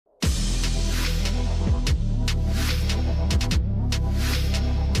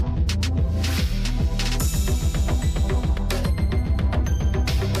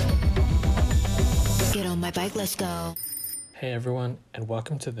Let's go. Hey everyone, and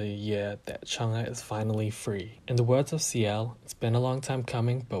welcome to the year that Chungha is finally free. In the words of CL, it's been a long time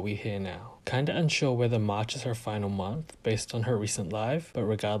coming, but we're here now. Kinda unsure whether March is her final month based on her recent live, but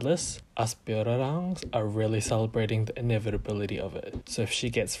regardless, us Biorarangs are really celebrating the inevitability of it. So if she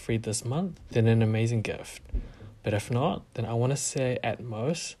gets free this month, then an amazing gift. But if not, then I want to say at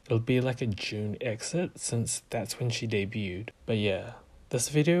most, it'll be like a June exit since that's when she debuted. But yeah, this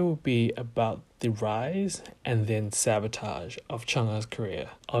video will be about the rise and then sabotage of Chungha's career.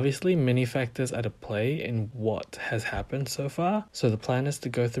 Obviously, many factors are at play in what has happened so far, so the plan is to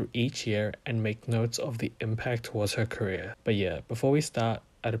go through each year and make notes of the impact towards her career. But yeah, before we start,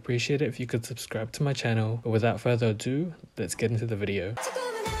 I'd appreciate it if you could subscribe to my channel. But without further ado, let's get into the video.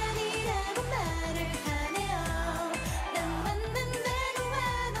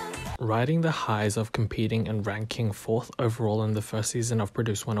 Riding the highs of competing and ranking 4th overall in the first season of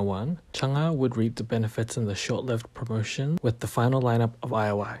Produce 101, Chungha would reap the benefits in the short-lived promotion with the final lineup of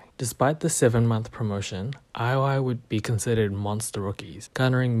IOI. Despite the 7-month promotion, IOI would be considered monster rookies,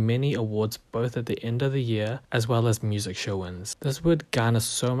 garnering many awards both at the end of the year as well as music show wins. This would garner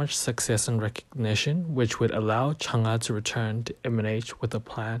so much success and recognition, which would allow Chungha to return to MNH with a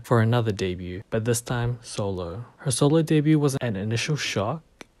plan for another debut, but this time solo. Her solo debut was an initial shock,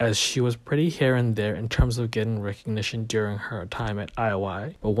 as she was pretty here and there in terms of getting recognition during her time at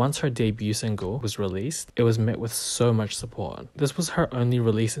IOI, but once her debut single was released, it was met with so much support. This was her only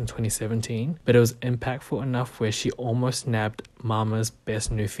release in 2017, but it was impactful enough where she almost nabbed Mama's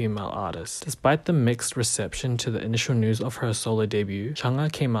Best New Female Artist. Despite the mixed reception to the initial news of her solo debut,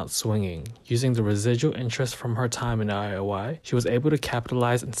 Chungha came out swinging. Using the residual interest from her time in IOI, she was able to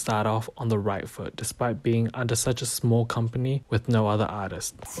capitalize and start off on the right foot despite being under such a small company with no other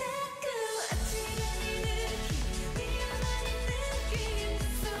artists.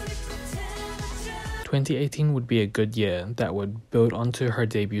 2018 would be a good year that would build onto her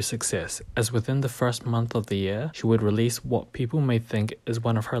debut success, as within the first month of the year, she would release what people may think is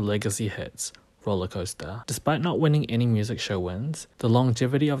one of her legacy hits, Roller Coaster. Despite not winning any music show wins, the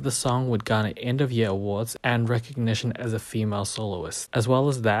longevity of the song would garner end-of-year awards and recognition as a female soloist. As well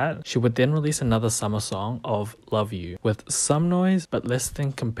as that, she would then release another summer song of Love You, with some noise but less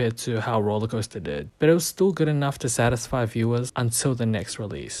than compared to how Roller Coaster did. But it was still good enough to satisfy viewers until the next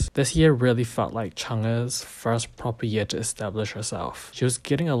release. This year really felt like Chungha's first proper year to establish herself. She was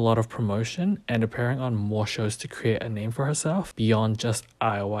getting a lot of promotion and appearing on more shows to create a name for herself beyond just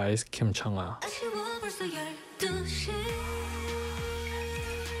IOI's Kim Chungha.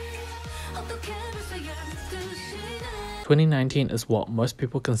 2019 is what most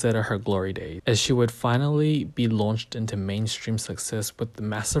people consider her glory days, as she would finally be launched into mainstream success with the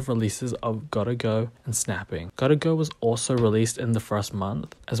massive releases of Gotta Go and Snapping. Gotta Go was also released in the first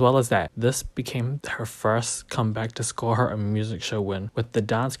month. As well as that, this became her first comeback to score her a music show win, with the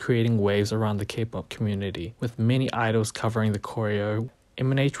dance creating waves around the K-pop community, with many idols covering the choreo.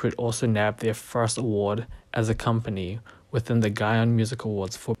 MNH would also nab their first award as a company within the Gaon Music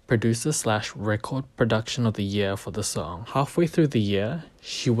Awards for Producer/Record Production of the Year for the song. Halfway through the year,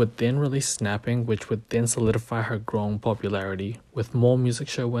 she would then release Snapping, which would then solidify her growing popularity, with more music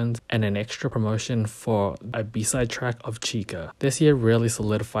show wins and an extra promotion for a B-side track of Chica. This year really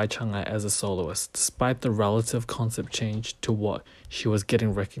solidified Chungha as a soloist, despite the relative concept change to what she was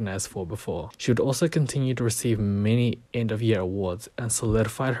getting recognized for before. She would also continue to receive many end-of-year awards and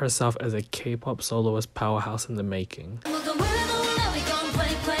solidified herself as a K-pop soloist powerhouse in the making.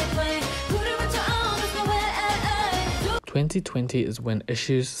 2020 is when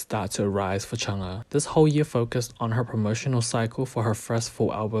issues start to arise for Chungha. This whole year focused on her promotional cycle for her first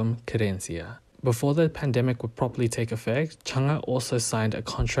full album, Cadencia. Before the pandemic would properly take effect, Chungha also signed a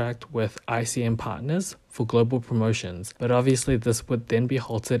contract with ICM Partners for global promotions, but obviously this would then be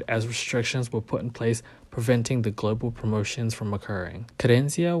halted as restrictions were put in place preventing the global promotions from occurring.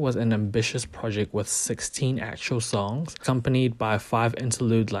 Cadencia was an ambitious project with 16 actual songs, accompanied by 5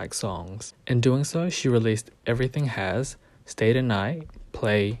 interlude-like songs. In doing so, she released Everything Has, Stay the Night,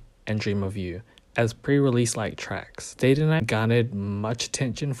 Play, and Dream of You as pre-release like tracks. Stay the Night garnered much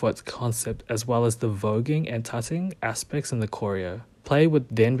attention for its concept as well as the voguing and tutting aspects in the choreo. Play would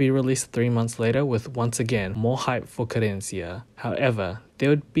then be released 3 months later with once again more hype for Cadencia. However, there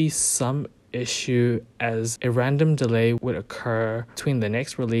would be some issue as a random delay would occur between the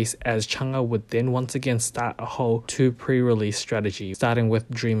next release, as Chungha would then once again start a whole 2 pre-release strategy, starting with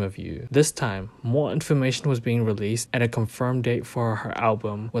Dream of You. This time, more information was being released and a confirmed date for her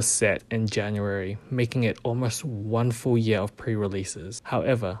album was set in January, making it almost 1 full year of pre-releases.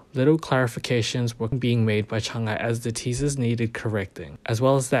 However, little clarifications were being made by Chungha as the teasers needed correcting. As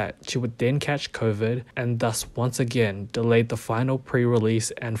well as that, she would then catch COVID and thus once again delayed the final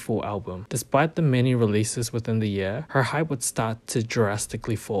pre-release and full album. Despite the many releases within the year, her hype would start to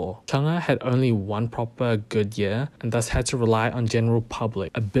drastically fall. Chungha had only one proper good year and thus had to rely on general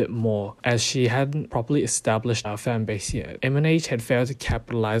public a bit more, as she hadn't properly established our fan base yet. M&H had failed to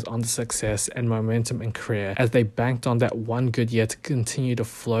capitalize on the success and momentum in Korea, as they banked on that one good year to continue to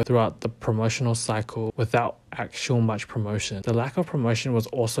flow throughout the promotional cycle without actual much promotion. The lack of promotion was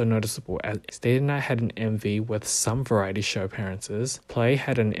also noticeable, as Stay Night had an MV with some variety show appearances, Play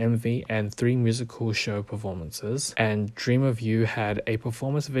had an MV and 3 musical show performances, and Dream of You had a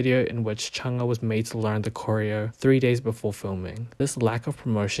performance video in which Chungha was made to learn the choreo 3 days before filming. This lack of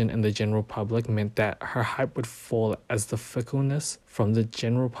promotion in the general public meant that her hype would fall, as the fickleness from the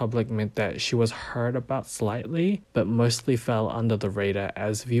general public meant that she was heard about slightly, but mostly fell under the radar,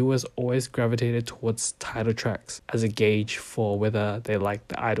 as viewers always gravitated towards title tracks as a gauge for whether they liked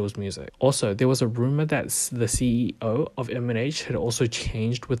the idol's music. Also, there was a rumor that the CEO of M&H had also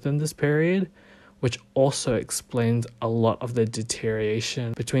changed within this period, which also explains a lot of the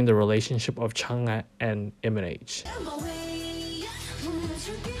deterioration between the relationship of Chungha and M&H.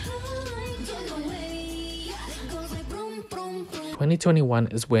 2021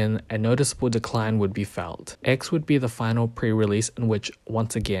 is when a noticeable decline would be felt. X would be the final pre-release in which,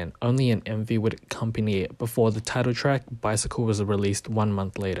 once again, only an MV would accompany it before the title track Bicycle was released 1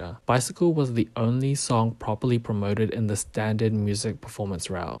 month later. Bicycle was the only song properly promoted in the standard music performance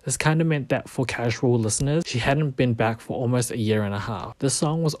route. This kind of meant that for casual listeners, she hadn't been back for almost a year and a half. This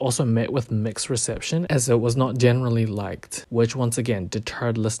song was also met with mixed reception, as it was not generally liked, which once again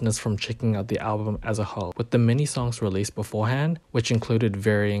deterred listeners from checking out the album as a whole. With the many songs released beforehand, which included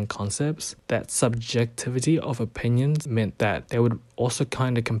varying concepts, that subjectivity of opinions meant that they would also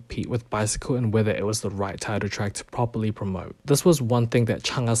kind of compete with Bicycle in whether it was the right title track to properly promote. This was one thing that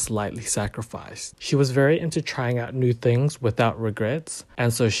Chungha slightly sacrificed. She was very into trying out new things without regrets,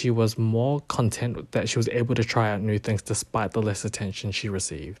 and so she was more content that she was able to try out new things despite the less attention she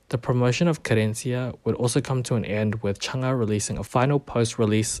received. The promotion of Cadencia would also come to an end with Chungha releasing a final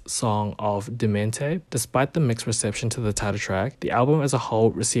post-release song of Demente. Despite the mixed reception to the title track, the album as a whole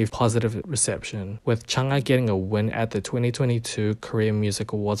received positive reception, with Chungha getting a win at the 2022 Korea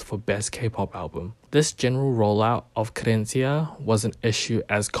Music Awards for Best K-pop Album. This general rollout of Cadencia was an issue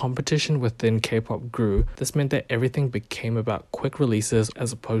as competition within K-pop grew. This meant that everything became about quick releases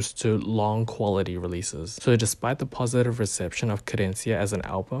as opposed to long quality releases. So despite the positive reception of Cadencia as an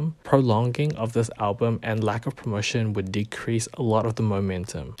album, prolonging of this album and lack of promotion would decrease a lot of the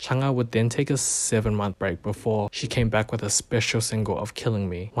momentum. Chungha would then take a 7-month break before she came back with a special single of Killing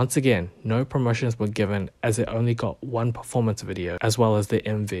Me. Once again, no promotions were given, as it only got one performance video as well as the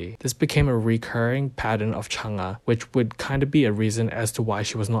MV. This became a recurring pattern of Chungha, which would kind of be a reason as to why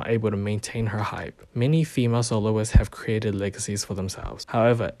she was not able to maintain her hype. Many female soloists have created legacies for themselves.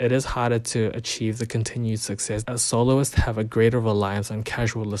 However, it is harder to achieve the continued success, as soloists have a greater reliance on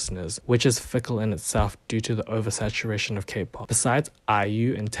casual listeners, which is fickle in itself due to the oversaturation of K-pop. Besides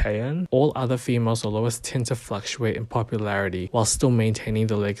IU and Taeyeon, all other female soloists tend to fluctuate in popularity while still maintaining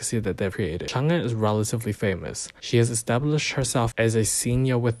the legacy that they've created. Chungha is relatively famous. She has established herself as a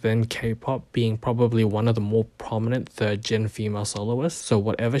senior within K-pop, being probably one of the more prominent third-gen female soloists, so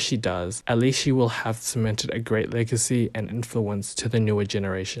whatever she does, at least she will have cemented a great legacy and influence to the newer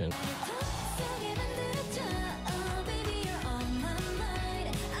generation.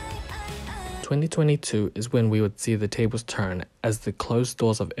 2022 is when we would see the tables turn, as the closed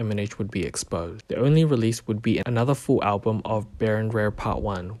doors of M&H would be exposed. The only release would be another full album of Bare and Rare Part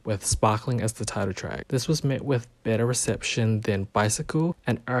 1, with Sparkling as the title track. This was met with better reception than Bicycle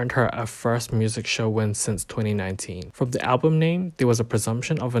and earned her a first music show win since 2019. From the album name, there was a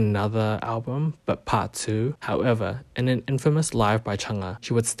presumption of another album, but Part 2. However, in an infamous live by Chungha,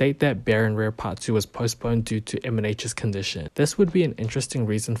 she would state that Bare and Rare Part 2 was postponed due to M&H's condition. This would be an interesting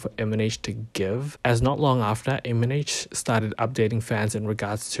reason for M&H to give, as not long after, M&H started updating fans in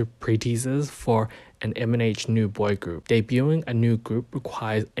regards to pre-teasers for an M&H new boy group. Debuting a new group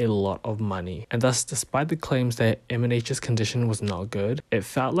requires a lot of money, and thus despite the claims that M&H's condition was not good, it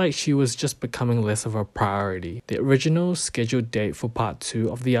felt like she was just becoming less of a priority. The original scheduled date for part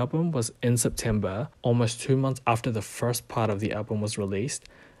 2 of the album was in September, almost 2 months after the first part of the album was released,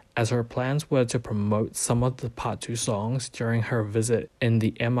 as her plans were to promote some of the Part 2 songs during her visit in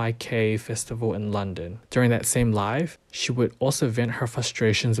the MIK festival in London. During that same live, she would also vent her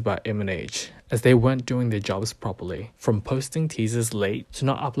frustrations about M&H, as they weren't doing their jobs properly. From posting teasers late to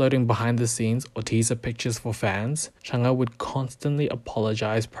not uploading behind the scenes or teaser pictures for fans, Chungha would constantly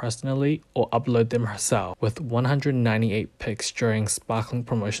apologize personally or upload them herself, with 198 pics during sparkling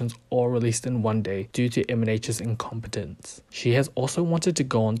promotions all released in one day due to M&H's incompetence. She has also wanted to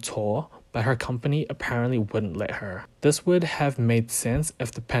go on tour, but her company apparently wouldn't let her. This would have made sense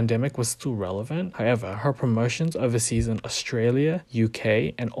if the pandemic was still relevant. However, her promotions overseas in Australia,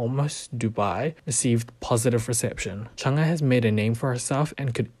 UK, and almost Dubai received positive reception. Chungha has made a name for herself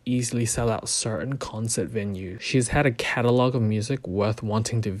and could easily sell out certain concert venues. She has had a catalogue of music worth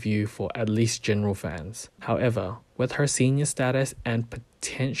wanting to view for at least general fans. However, with her senior status and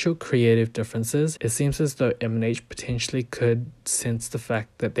potential creative differences, it seems as though M&H potentially could sense the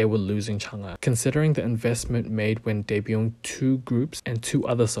fact that they were losing Chungha. Considering the investment made when debuting 2 groups and 2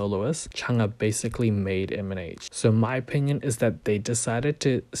 other soloists, Chungha basically made M&H. So my opinion is that they decided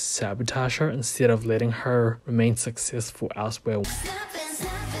to sabotage her instead of letting her remain successful elsewhere.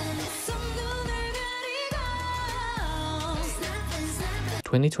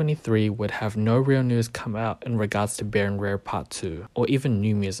 2023 would have no real news come out in regards to Bare and Rare Part 2, or even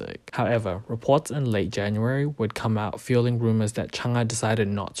new music. However, reports in late January would come out fueling rumors that Chungha decided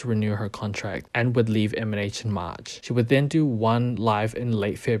not to renew her contract and would leave M&H in March. She would then do one live in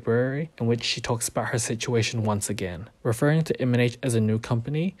late February in which she talks about her situation once again. Referring to M&H as a new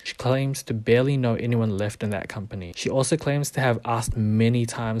company, she claims to barely know anyone left in that company. She also claims to have asked many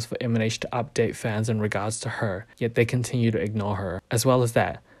times for M&H to update fans in regards to her, yet they continue to ignore her. As well as that,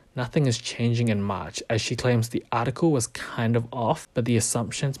 nothing is changing in March, as she claims the article was kind of off, but the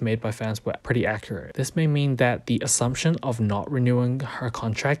assumptions made by fans were pretty accurate. This may mean that the assumption of not renewing her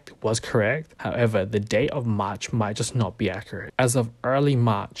contract was correct, however, the date of March might just not be accurate. As of early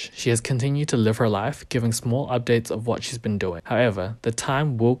March, she has continued to live her life, giving small updates of what she's been doing. However, the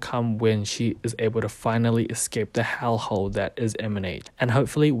time will come when she is able to finally escape the hellhole that is M&H, and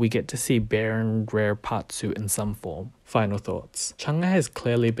hopefully we get to see Bare and Rare Part 2 in some form. Final thoughts. Chungha has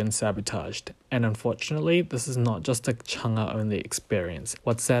clearly been sabotaged, and unfortunately, this is not just a Chungha only experience.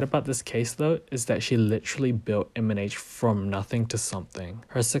 What's sad about this case though is that she literally built M&H from nothing to something.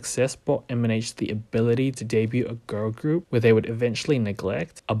 Her success brought M&H the ability to debut a girl group where they would eventually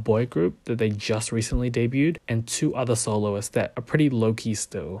neglect, a boy group that they just recently debuted, and 2 other soloists that are pretty low-key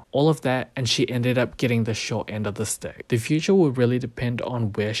still. All of that, and she ended up getting the short end of the stick. The future will really depend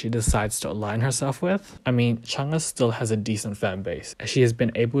on where she decides to align herself with. I mean, Chungha still has a decent fan base, as she has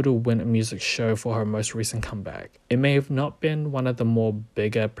been able to win a music show for her most recent comeback. It may have not been one of the more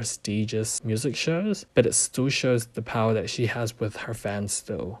bigger, prestigious music shows, but it still shows the power that she has with her fans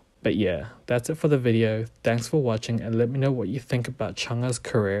still. But yeah, that's it for the video. Thanks for watching, and let me know what you think about Chungha's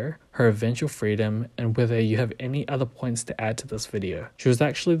career, her eventual freedom, and whether you have any other points to add to this video. She was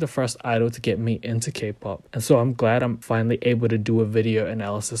actually the first idol to get me into K-pop, and so I'm glad I'm finally able to do a video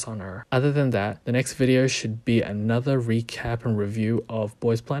analysis on her. Other than that, the next video should be another recap and review of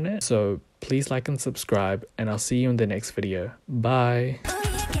Boys Planet, so please like and subscribe, and I'll see you in the next video. Bye!